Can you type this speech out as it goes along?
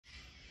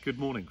Good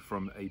morning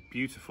from a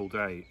beautiful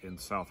day in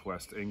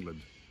southwest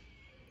England.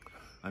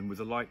 And with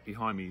the light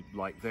behind me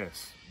like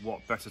this,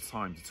 what better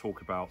time to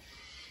talk about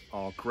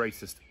our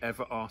greatest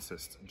ever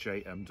artist,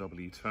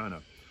 JMW Turner.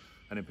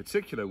 And in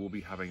particular, we'll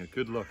be having a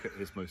good look at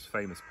his most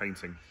famous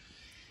painting,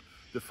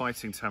 the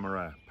Fighting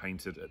Temeraire,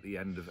 painted at the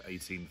end of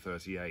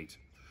 1838,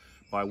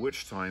 by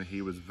which time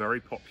he was very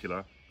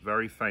popular,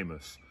 very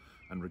famous,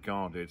 and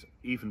regarded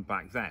even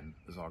back then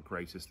as our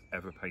greatest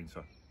ever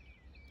painter.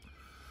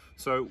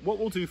 So what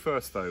we'll do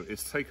first though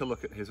is take a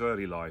look at his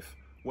early life,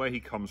 where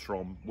he comes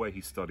from, where he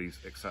studies,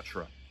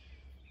 etc.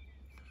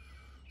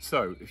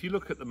 So if you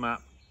look at the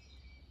map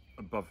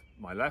above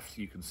my left,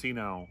 you can see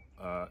now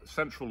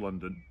central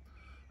London,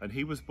 and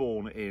he was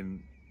born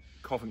in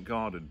Covent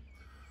Garden.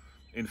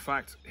 In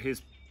fact,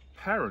 his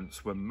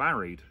parents were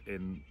married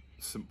in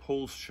St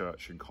Paul's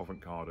Church in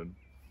Covent Garden,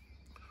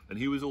 and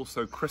he was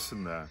also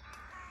christened there.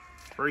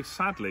 Very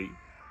sadly,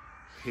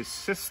 his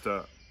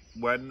sister,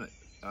 when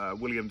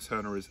William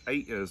Turner is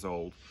 8 years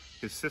old,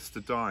 his sister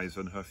dies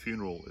and her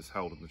funeral is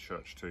held in the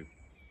church too.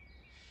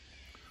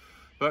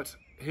 But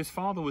his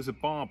father was a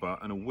barber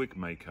and a wig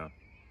maker,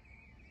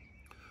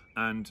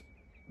 and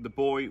the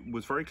boy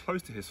was very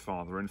close to his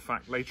father. In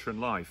fact, later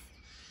in life,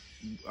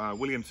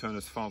 William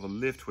Turner's father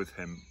lived with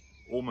him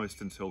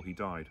almost until he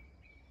died.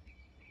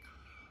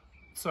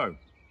 So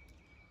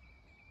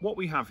what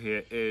we have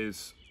here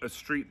is a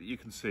street that you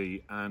can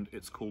see, and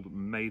it's called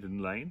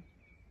Maiden Lane.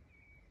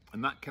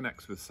 And that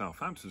connects with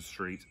Southampton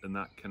Street, and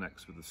that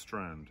connects with the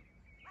Strand.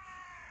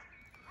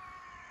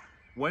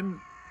 When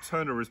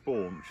Turner was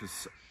born, which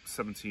is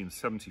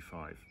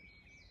 1775,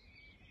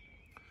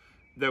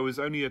 there was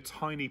only a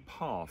tiny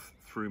path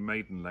through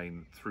Maiden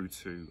Lane through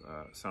to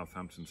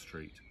Southampton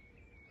Street.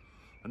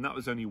 And that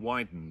was only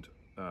widened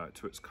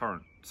to its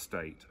current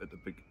state at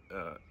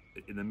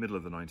in the middle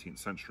of the 19th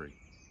century.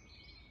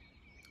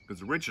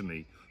 Because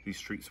originally, these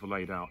streets were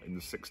laid out in the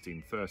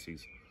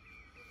 1630s.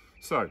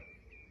 So,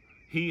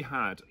 he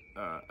had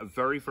a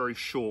very, very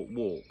short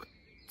walk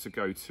to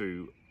go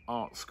to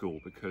art school,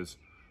 because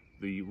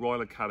the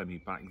Royal Academy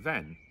back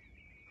then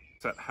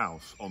set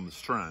house on the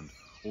Strand,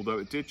 although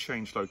it did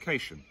change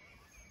location.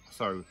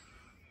 So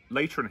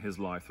later in his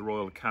life, the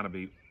Royal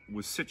Academy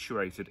was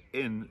situated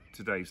in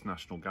today's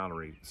National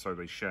Gallery, so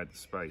they shared the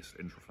space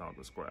in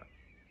Trafalgar Square.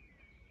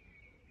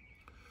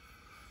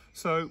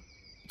 So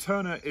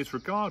Turner is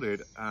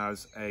regarded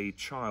as a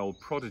child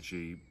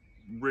prodigy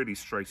really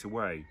straight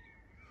away.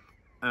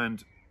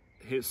 And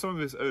some of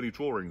his early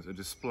drawings are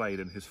displayed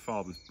in his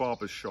father's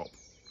barber's shop.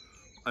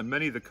 And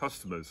many of the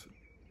customers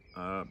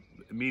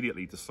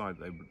immediately decide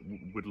they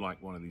would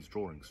like one of these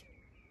drawings.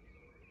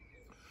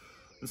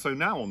 And so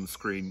now on the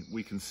screen,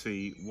 we can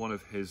see one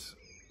of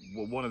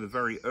the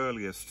very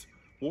earliest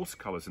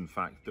watercolours, in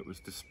fact, that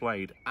was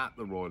displayed at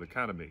the Royal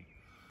Academy,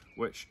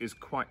 which is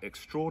quite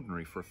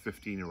extraordinary for a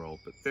 15-year-old.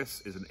 But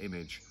this is an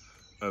image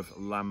of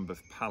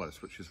Lambeth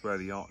Palace, which is where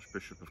the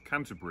Archbishop of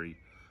Canterbury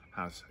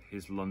has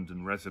his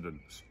London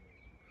residence.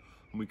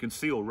 And we can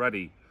see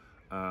already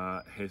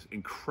his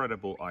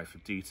incredible eye for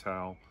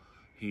detail.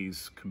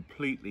 He's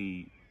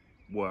completely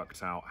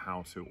worked out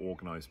how to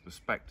organise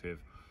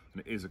perspective,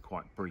 and it is a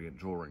quite brilliant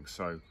drawing.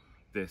 So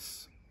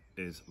this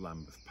is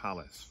Lambeth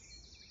Palace.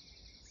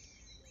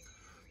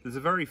 There's a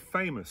very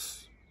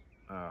famous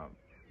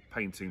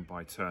painting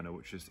by Turner,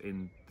 which is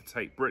in the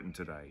Tate Britain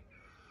today,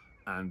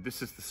 and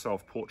this is the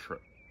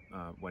self-portrait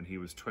when he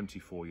was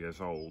 24 years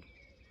old.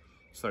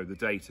 So the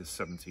date is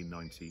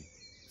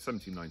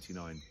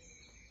 1799.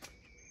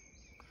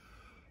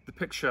 The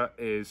picture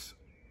is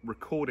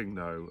recording,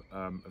 though,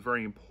 a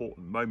very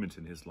important moment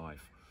in his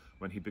life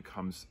when he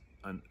becomes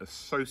an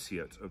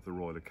associate of the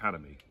Royal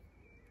Academy.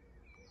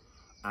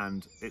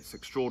 And it's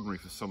extraordinary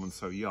for someone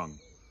so young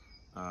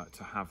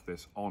to have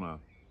this honour.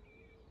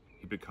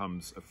 He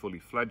becomes a fully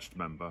fledged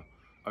member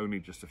only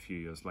just a few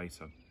years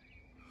later.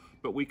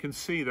 But we can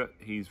see that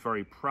he's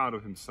very proud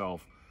of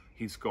himself.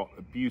 He's got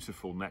a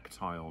beautiful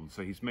necktie on,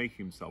 so he's making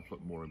himself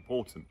look more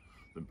important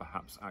than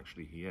perhaps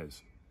actually he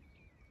is.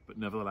 But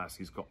nevertheless,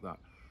 he's got that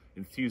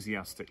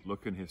enthusiastic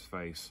look in his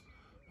face,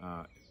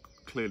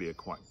 clearly a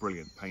quite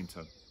brilliant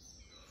painter.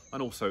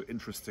 And also,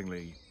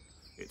 interestingly,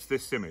 it's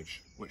this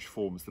image which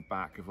forms the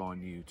back of our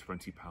new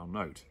 £20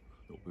 note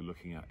that we'll be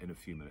looking at in a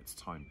few minutes'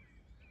 time.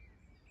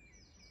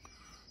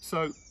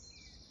 So,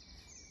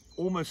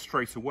 almost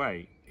straight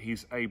away,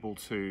 he's able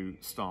to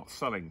start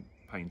selling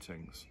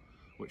paintings,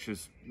 which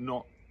is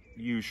not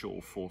usual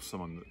for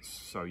someone that's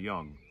so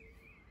young.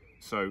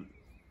 So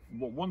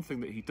one thing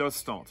that he does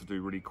start to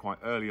do really quite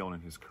early on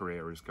in his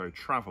career is go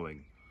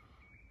travelling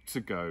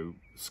to go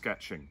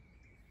sketching.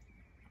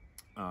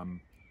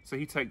 So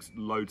he takes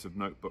loads of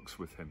notebooks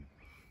with him.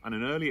 And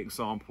an early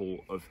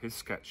example of his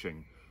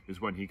sketching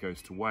is when he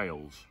goes to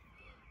Wales.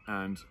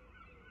 And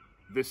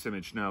this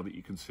image now that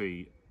you can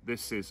see,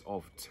 this is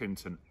of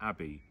Tintern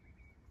Abbey.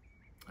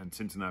 And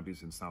Tintern Abbey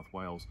is in South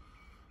Wales,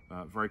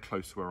 very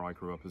close to where I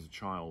grew up as a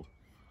child.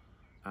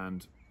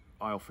 And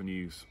I often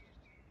use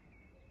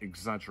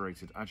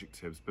exaggerated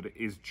adjectives, but it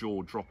is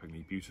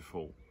jaw-droppingly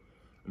beautiful.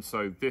 And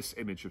so this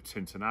image of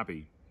Tintern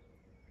Abbey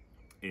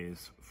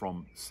is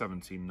from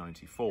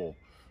 1794.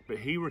 But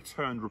he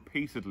returned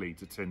repeatedly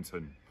to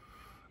Tintern,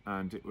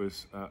 and it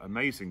was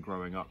amazing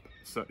growing up,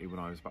 certainly when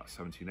I was about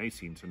 17,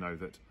 18, to know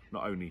that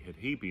not only had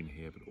he been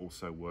here, but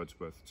also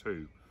Wordsworth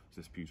too,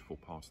 this beautiful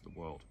part of the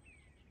world.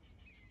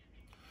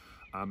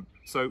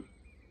 So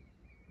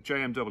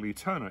JMW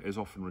Turner is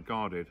often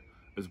regarded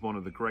as one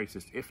of the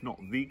greatest, if not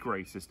the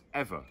greatest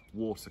ever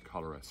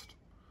watercolourist.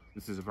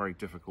 This is a very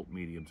difficult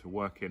medium to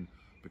work in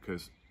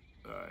because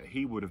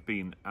he would have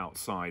been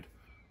outside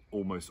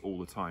almost all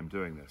the time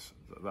doing this.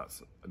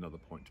 That's another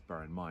point to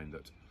bear in mind,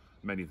 that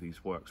many of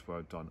these works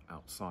were done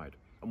outside.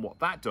 And what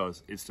that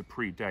does is to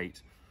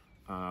predate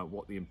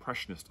what the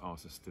Impressionist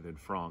artists did in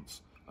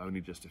France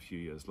only just a few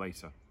years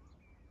later.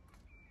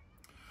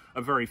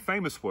 A very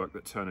famous work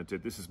that Turner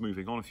did, this is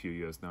moving on a few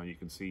years now, you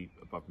can see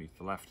above me to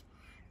the left,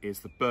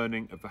 is the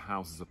burning of the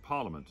Houses of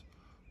Parliament.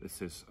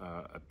 This is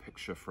a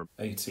picture from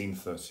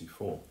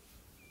 1834.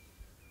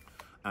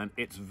 And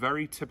it's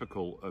very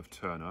typical of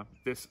Turner.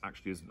 This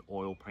actually is an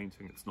oil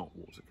painting, it's not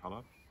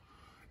watercolour.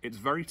 It's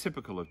very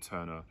typical of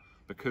Turner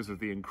because of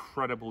the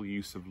incredible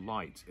use of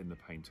light in the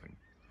painting.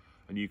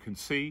 And you can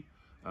see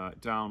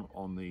down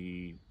on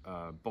the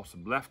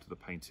bottom left of the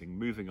painting,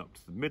 moving up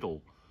to the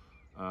middle,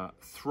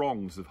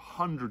 throngs of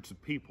hundreds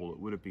of people that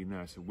would have been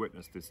there to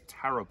witness this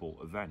terrible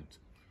event.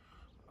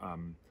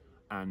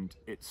 And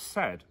it's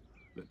said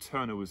that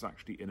Turner was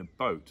actually in a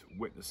boat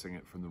witnessing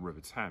it from the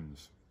River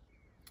Thames.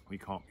 We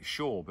can't be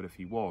sure, but if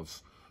he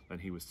was, then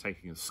he was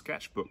taking a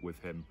sketchbook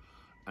with him,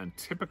 and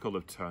typical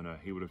of Turner,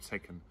 he would have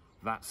taken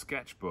that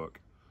sketchbook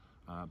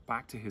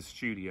back to his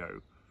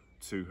studio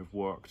to have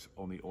worked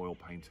on the oil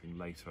painting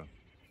later.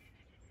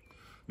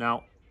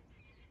 Now,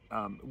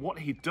 what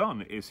he'd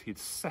done is he'd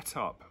set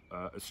up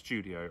a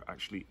studio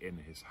actually in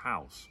his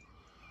house,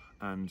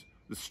 and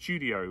the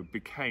studio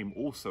became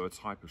also a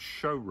type of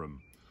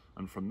showroom,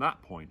 and from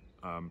that point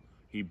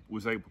he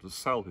was able to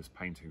sell his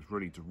paintings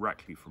really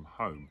directly from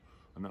home,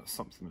 and that's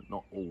something that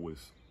not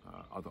always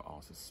other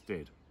artists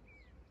did.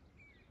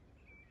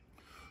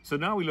 So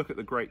now we look at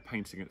the great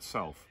painting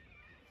itself,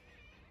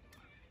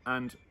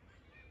 and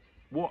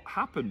what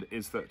happened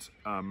is that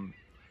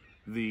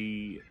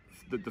the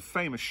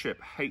famous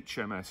ship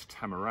HMS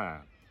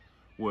Temeraire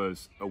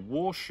was a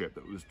warship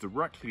that was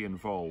directly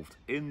involved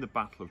in the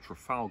Battle of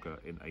Trafalgar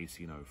in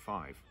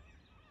 1805,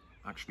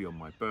 actually on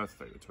my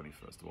birthday, the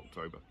 21st of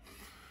October.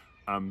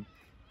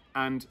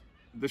 And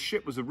the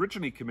ship was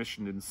originally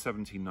commissioned in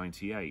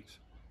 1798,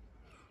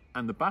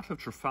 and the Battle of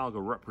Trafalgar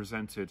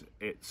represented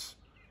its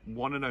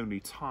one and only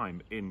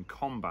time in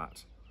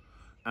combat,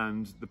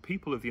 and the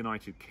people of the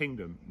United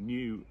Kingdom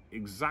knew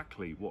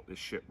exactly what this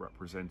ship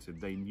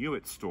represented. They knew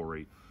its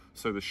story,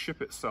 so the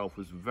ship itself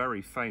was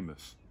very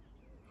famous.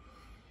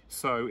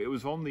 So it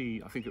was on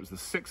I think it was the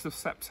 6th of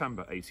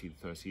September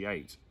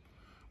 1838,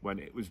 when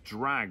it was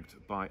dragged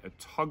by a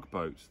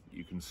tugboat that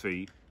you can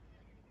see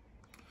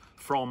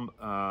from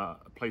a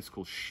place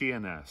called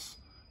Sheerness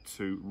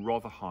to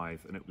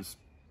Rotherhithe, and it was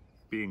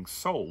being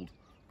sold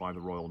by the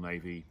Royal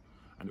Navy,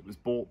 and it was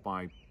bought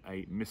by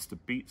a Mr.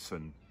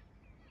 Beatson,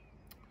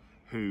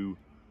 who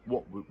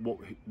what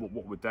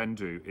would then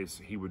do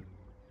is he would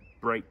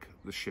break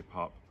the ship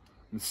up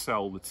and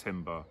sell the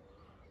timber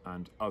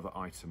and other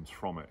items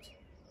from it.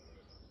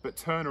 But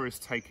Turner is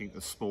taking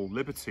a small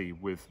liberty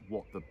with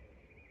what the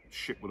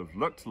ship would have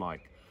looked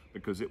like,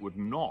 because it would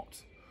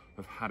not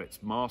have had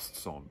its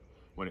masts on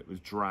when it was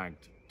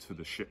dragged to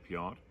the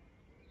shipyard.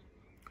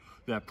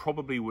 There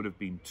probably would have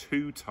been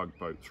 2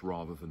 tugboats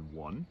rather than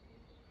 1.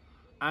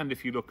 And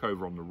if you look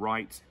over on the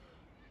right,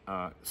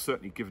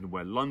 certainly given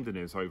where London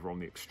is over on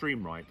the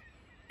extreme right,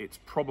 it's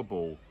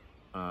probable,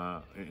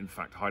 in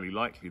fact highly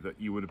likely,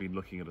 that you would have been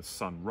looking at a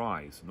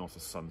sunrise, not a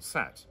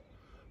sunset.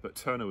 But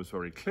Turner was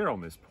very clear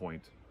on this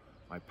point.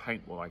 I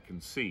paint what I can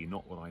see,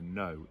 not what I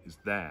know is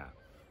there.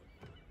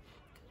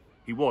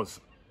 He was,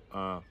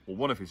 well,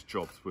 one of his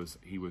jobs was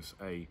he was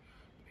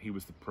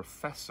the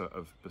professor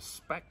of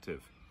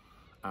perspective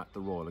at the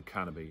Royal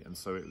Academy, and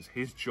so it was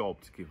his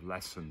job to give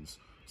lessons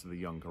to the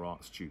younger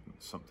art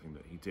students, something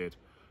that he did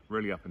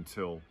really up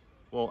until,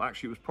 well,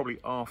 actually it was probably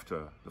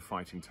after the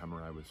Fighting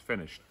Temeraire was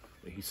finished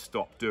that he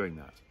stopped doing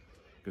that,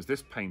 because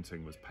this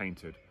painting was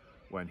painted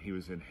when he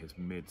was in his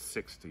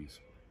mid-60s.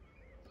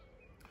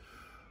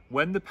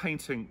 When the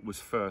painting was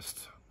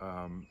first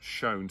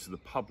shown to the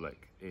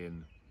public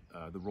in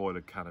the Royal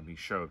Academy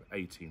show of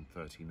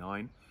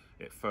 1839,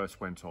 it first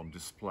went on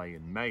display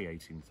in May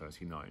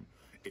 1839.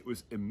 It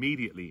was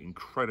immediately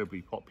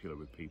incredibly popular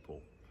with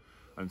people,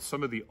 and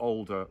some of the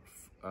older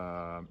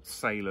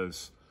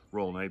sailors,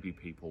 Royal Navy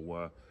people,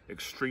 were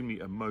extremely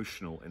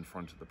emotional in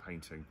front of the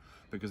painting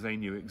because they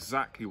knew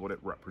exactly what it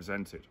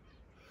represented.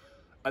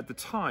 At the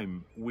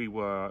time, we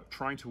were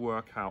trying to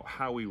work out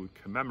how we would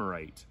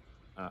commemorate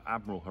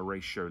Admiral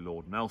Horatio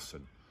Lord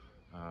Nelson,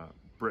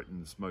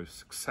 Britain's most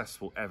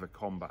successful ever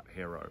combat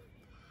hero,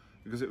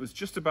 because it was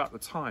just about the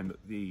time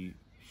that the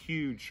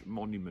huge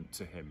monument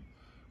to him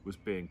was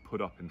being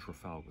put up in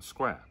Trafalgar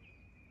Square.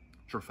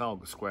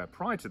 Trafalgar Square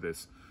prior to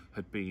this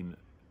had been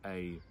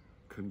a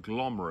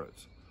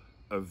conglomerate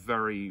of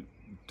very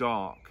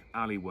dark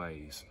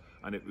alleyways,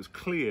 and it was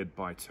cleared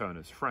by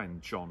Turner's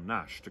friend John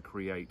Nash to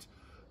create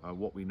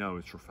what we know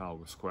as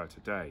Trafalgar Square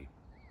today.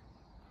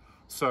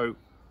 So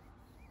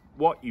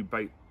what you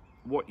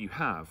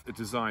have a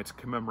desire to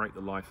commemorate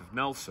the life of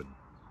Nelson,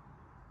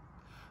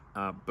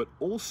 but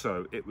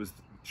also it was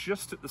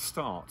just at the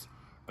start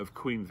of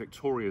Queen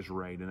Victoria's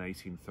reign in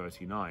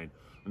 1839,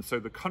 and so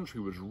the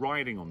country was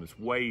riding on this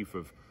wave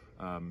of,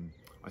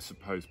 I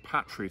suppose,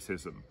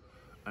 patriotism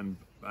and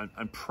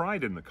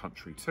pride in the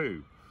country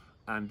too.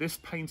 And this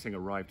painting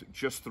arrived at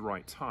just the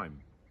right time.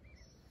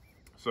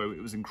 So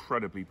it was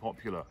incredibly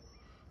popular.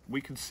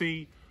 We can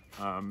see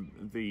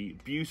the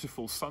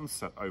beautiful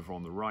sunset over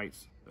on the right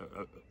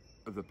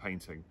of the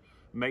painting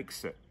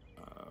makes it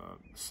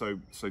so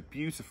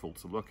beautiful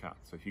to look at.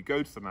 So if you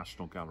go to the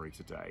National Gallery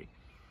today,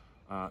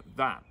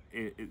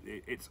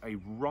 it's a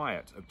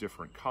riot of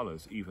different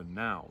colours. Even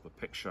now, the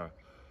picture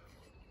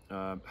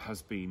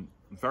has been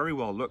very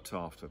well looked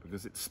after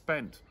because it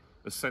spent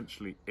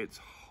essentially its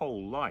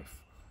whole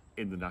life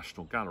in the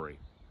National Gallery.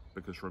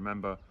 Because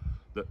remember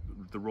that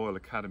the Royal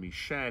Academy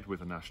shared with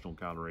the National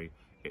Gallery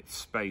its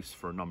space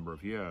for a number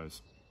of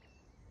years.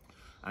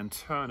 And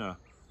Turner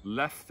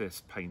left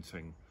this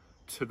painting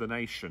to the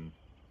nation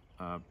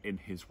in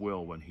his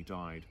will when he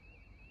died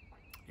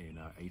in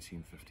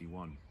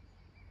 1851.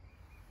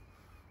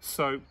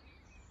 So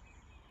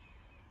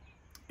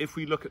if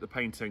we look at the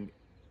painting,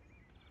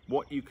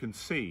 what you can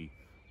see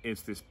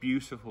is this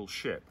beautiful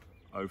ship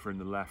over in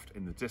the left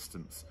in the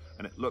distance,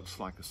 and it looks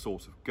like a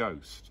sort of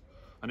ghost,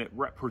 and it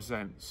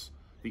represents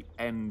the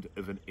end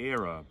of an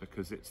era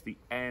because it's the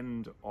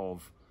end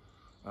of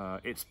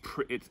it's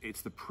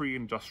the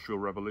pre-industrial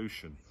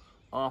revolution.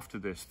 After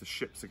this, the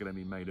ships are going to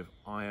be made of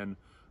iron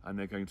and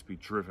they're going to be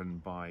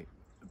driven by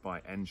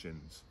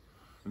engines,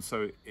 and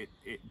so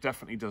it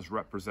definitely does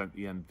represent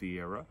the end of the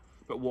era.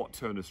 But what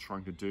Turner's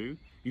trying to do,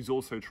 he's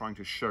also trying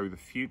to show the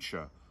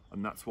future,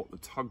 and that's what the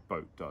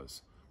tugboat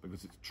does,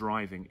 because it's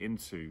driving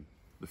into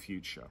the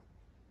future.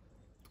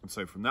 And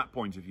so from that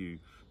point of view,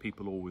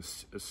 people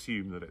always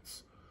assume that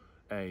it's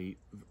a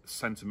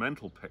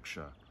sentimental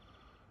picture,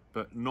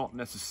 but not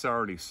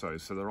necessarily so.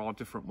 So there are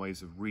different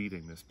ways of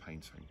reading this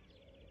painting.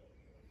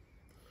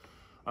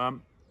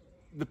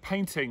 The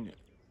painting,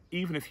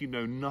 even if you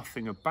know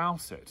nothing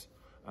about it,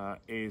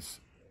 is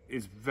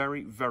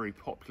very, very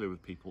popular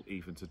with people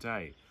even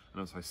today.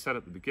 And as I said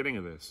at the beginning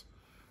of this,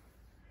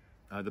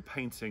 the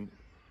painting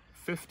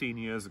 15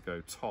 years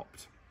ago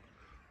topped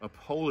a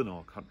poll in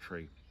our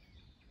country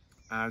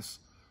as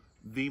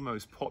the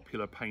most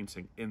popular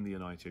painting in the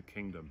United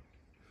Kingdom,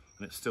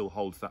 and it still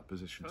holds that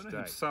position today.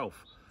 Turner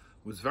himself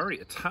was very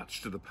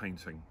attached to the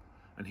painting,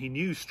 and he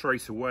knew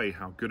straight away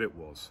how good it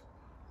was.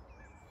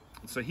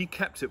 And so he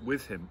kept it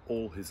with him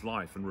all his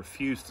life and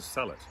refused to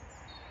sell it.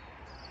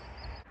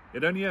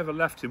 It only ever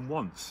left him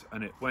once,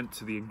 and it went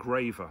to the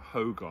engraver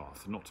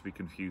Hogarth, not to be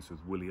confused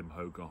with William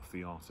Hogarth,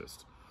 the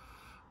artist.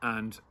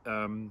 And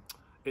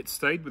it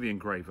stayed with the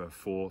engraver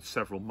for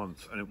several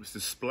months, and it was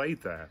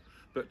displayed there.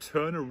 But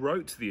Turner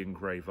wrote to the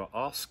engraver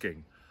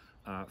asking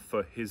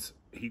for his,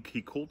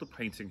 he called the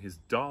painting his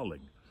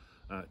darling,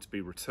 to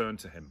be returned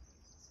to him.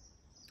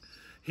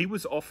 He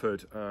was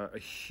offered a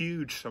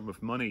huge sum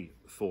of money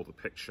for the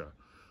picture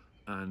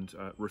and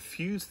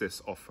refused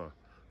this offer.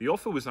 The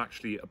offer was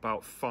actually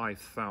about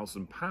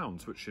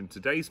 £5,000, which in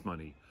today's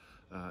money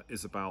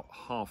is about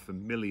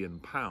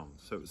 £500,000.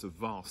 So it was a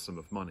vast sum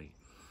of money.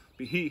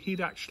 But he'd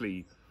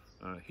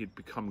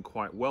become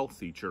quite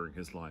wealthy during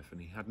his life,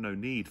 and he had no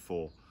need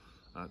for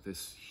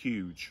this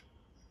huge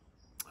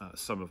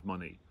sum of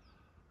money.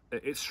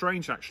 It's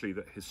strange actually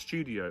that his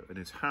studio and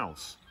his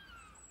house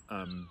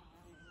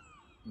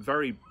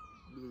very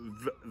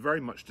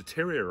much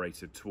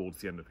deteriorated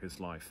towards the end of his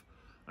life,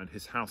 and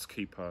his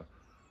housekeeper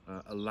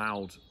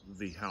allowed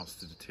the house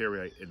to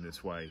deteriorate in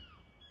this way.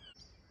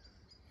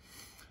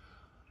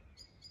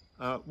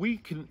 We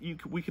can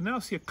now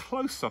see a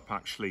close-up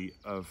actually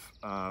of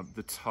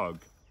the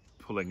tug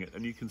pulling it,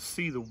 and you can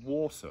see the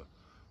water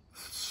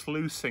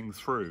sluicing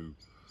through,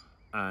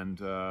 and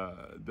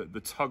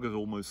the tug is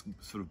almost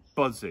sort of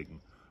buzzing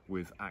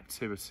with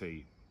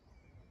activity.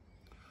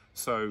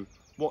 So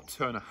what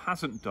Turner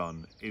hasn't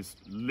done is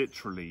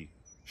literally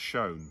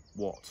shown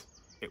what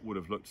it would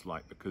have looked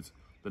like, because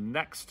the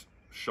next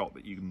shot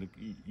that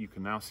you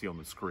can now see on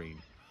the screen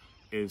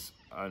is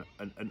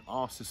an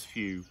artist's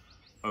view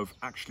of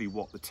actually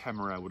what the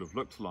Temeraire would have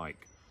looked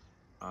like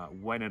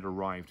when it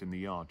arrived in the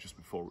yard just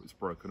before it was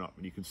broken up.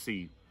 And you can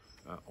see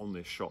on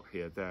this shot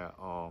here, there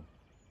are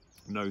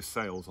no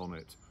sails on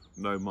it,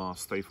 no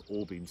masts, they've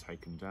all been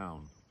taken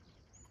down.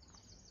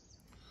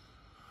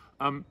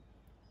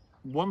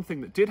 One thing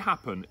that did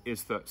happen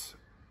is that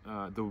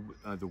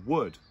the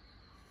wood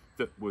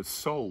that was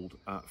sold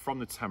from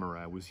the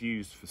Temeraire was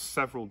used for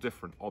several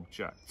different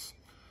objects.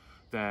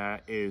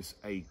 There is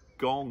a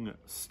gong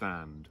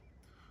stand,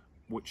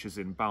 which is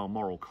in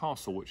Balmoral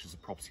Castle, which is the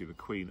property of the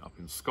Queen up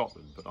in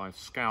Scotland, but I've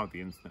scoured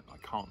the internet, I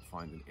can't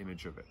find an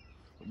image of it.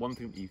 But one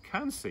thing that you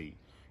can see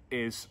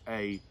is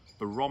a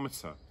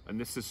barometer, and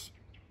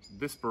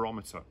this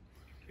barometer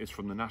is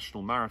from the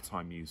National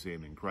Maritime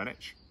Museum in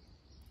Greenwich.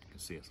 You can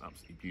see it's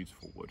absolutely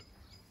beautiful wood.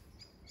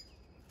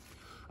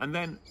 And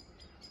then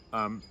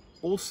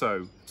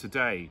also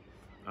today,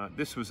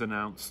 this was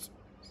announced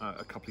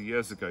a couple of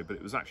years ago, but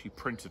it was actually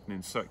printed and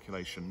in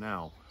circulation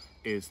now,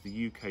 is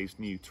the UK's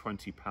new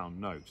 £20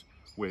 note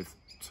with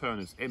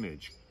Turner's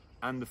image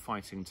and the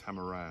Fighting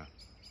Temeraire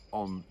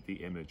on the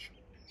image.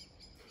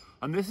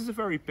 And this is a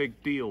very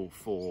big deal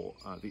for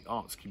the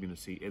arts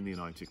community in the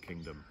United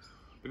Kingdom,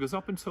 because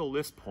up until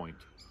this point,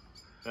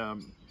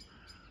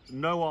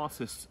 no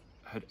artist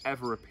had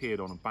ever appeared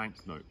on a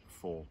banknote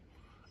before,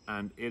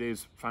 and it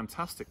is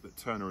fantastic that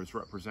Turner is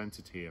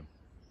represented here.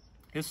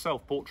 His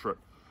self-portrait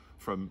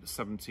from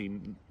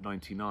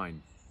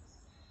 1799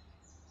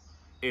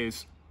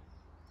 is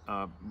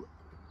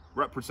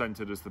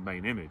represented as the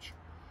main image,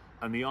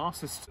 and the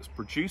artist who's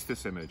produced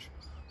this image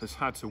has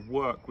had to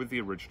work with the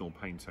original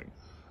painting.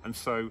 And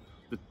so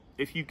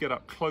if you get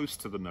up close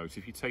to the note,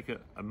 if you take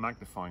a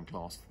magnifying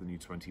glass to the new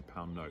 £20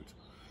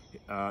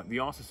 note, the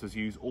artist has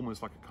used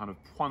almost like a kind of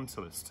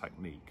pointillist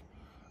technique.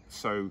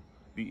 So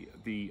the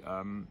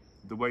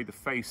way the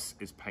face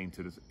is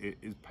painted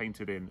is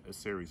painted in a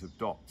series of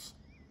dots.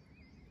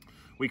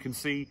 We can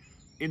see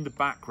in the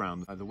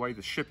background the way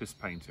the ship is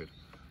painted.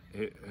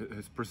 It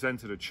has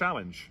presented a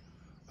challenge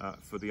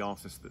for the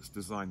artist that's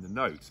designed the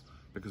note,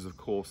 because of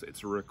course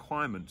it's a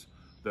requirement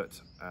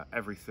that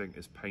everything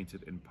is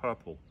painted in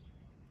purple.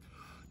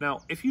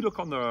 Now, if we look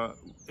on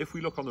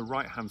the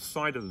right-hand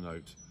side of the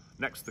note,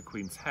 next to the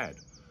Queen's head,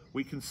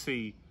 we can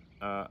see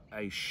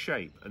a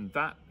shape, and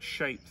that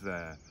shape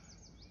there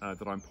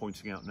that I'm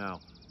pointing out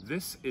now,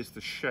 this is the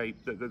shape.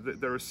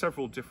 There are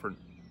several different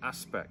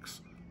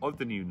aspects of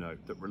the new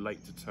note that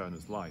relate to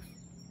Turner's life.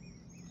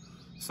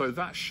 So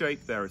that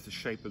shape there is the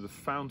shape of the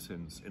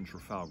fountains in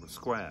Trafalgar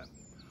Square,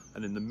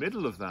 and in the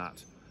middle of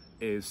that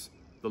is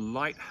the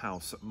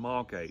lighthouse at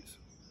Margate.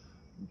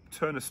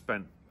 Turner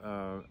spent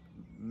a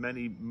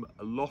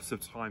lot of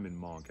time in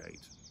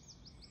Margate,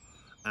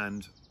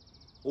 and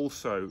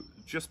also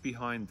just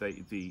behind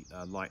the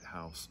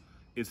lighthouse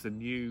is the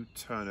new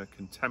Turner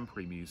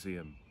Contemporary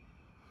Museum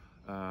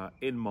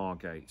in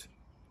Margate.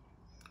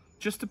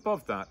 Just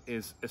above that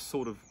is a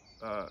sort of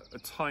a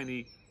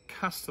tiny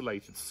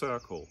castellated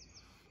circle,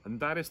 and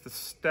that is the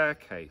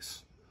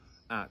staircase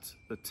at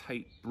the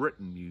Tate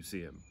Britain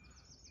Museum.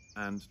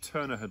 And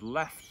Turner had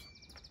left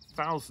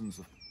thousands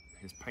of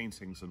his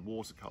paintings and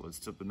watercolours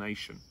to the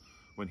nation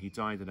when he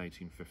died in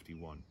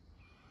 1851.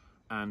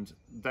 And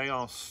they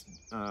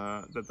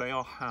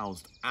are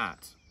housed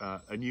at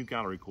a new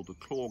gallery called the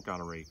Claw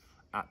Gallery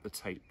at the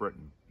Tate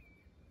Britain.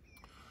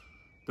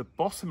 The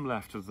bottom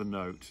left of the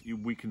note,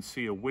 we can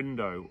see a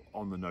window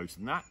on the note,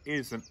 and that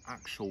is an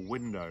actual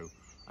window,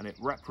 and it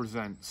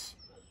represents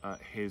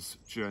his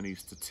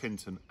journeys to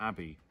Tintern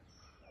Abbey.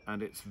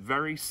 And it's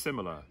very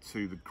similar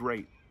to the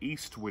great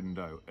east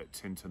window at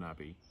Tintern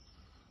Abbey.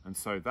 And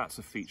so that's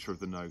a feature of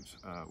the note,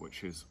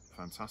 which is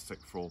fantastic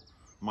from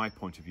my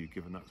point of view,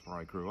 given that's where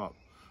I grew up.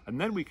 And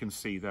then we can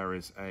see there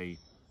is a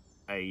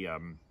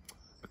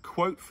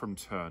quote from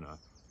Turner: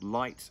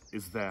 "Light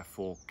is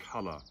therefore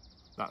colour."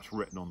 That's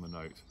written on the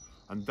note.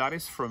 And that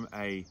is from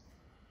a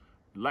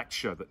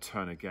lecture that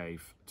Turner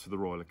gave to the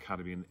Royal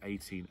Academy in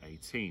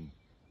 1818.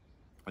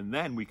 And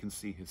then we can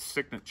see his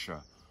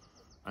signature.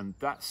 And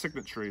that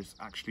signature is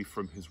actually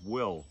from his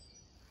will.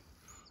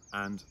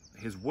 And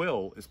his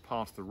will is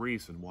part of the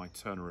reason why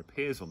Turner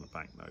appears on the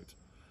banknote.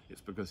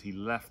 It's because he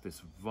left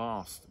this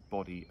vast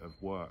body of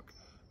work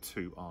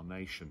to our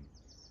nation.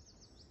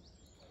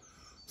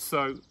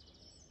 So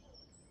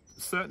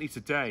certainly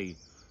today,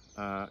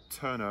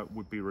 Turner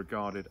would be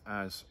regarded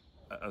as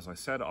I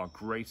said, our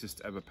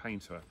greatest ever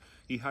painter.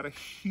 He had a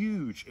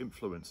huge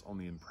influence on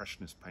the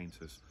Impressionist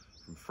painters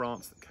from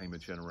France that came a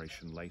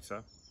generation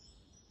later.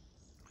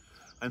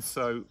 And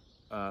so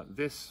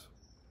this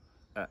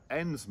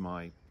ends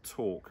my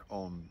talk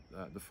on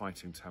the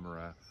Fighting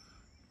Temeraire,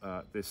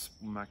 this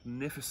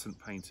magnificent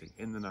painting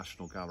in the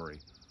National Gallery.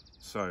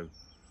 So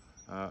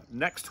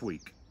next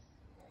week,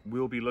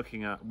 we'll be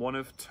looking at one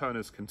of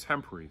Turner's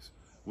contemporaries.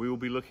 We will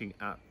be looking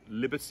at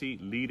Liberty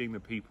Leading the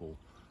People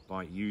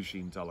by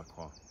Eugene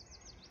Delacroix.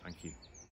 Thank you.